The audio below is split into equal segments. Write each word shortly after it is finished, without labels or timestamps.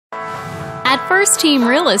At First Team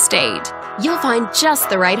Real Estate, you'll find just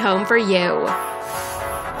the right home for you.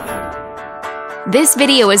 This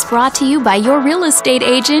video is brought to you by your real estate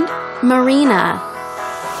agent, Marina.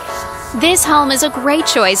 This home is a great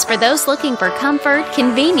choice for those looking for comfort,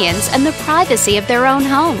 convenience, and the privacy of their own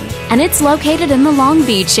home. And it's located in the Long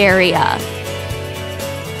Beach area.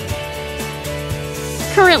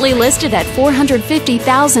 Currently listed at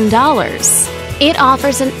 $450,000. It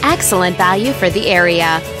offers an excellent value for the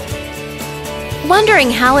area. Wondering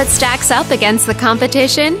how it stacks up against the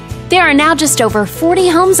competition? There are now just over 40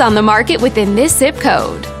 homes on the market within this zip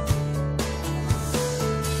code.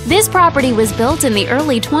 This property was built in the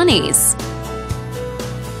early 20s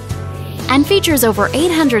and features over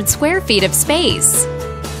 800 square feet of space,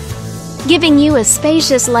 giving you a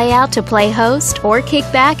spacious layout to play host or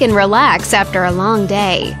kick back and relax after a long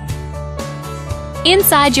day.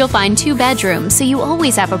 Inside, you'll find 2 bedrooms, so you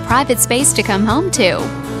always have a private space to come home to,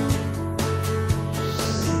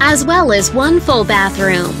 as well as 1 full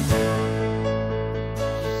bathroom.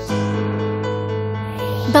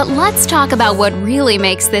 But let's talk about what really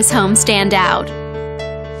makes this home stand out.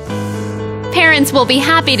 Parents will be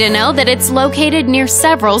happy to know that it's located near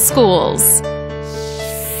several schools.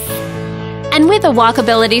 And with a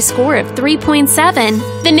walkability score of 3.7,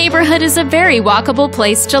 the neighborhood is a very walkable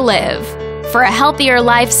place to live. For a healthier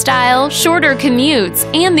lifestyle, shorter commutes,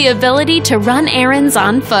 and the ability to run errands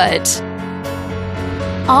on foot.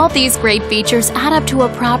 All these great features add up to a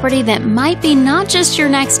property that might be not just your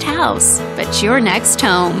next house, but your next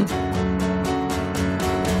home.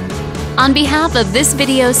 On behalf of this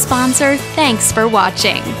video's sponsor, thanks for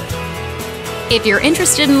watching. If you're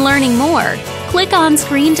interested in learning more, click on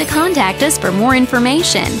screen to contact us for more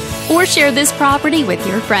information or share this property with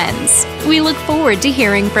your friends. We look forward to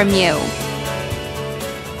hearing from you.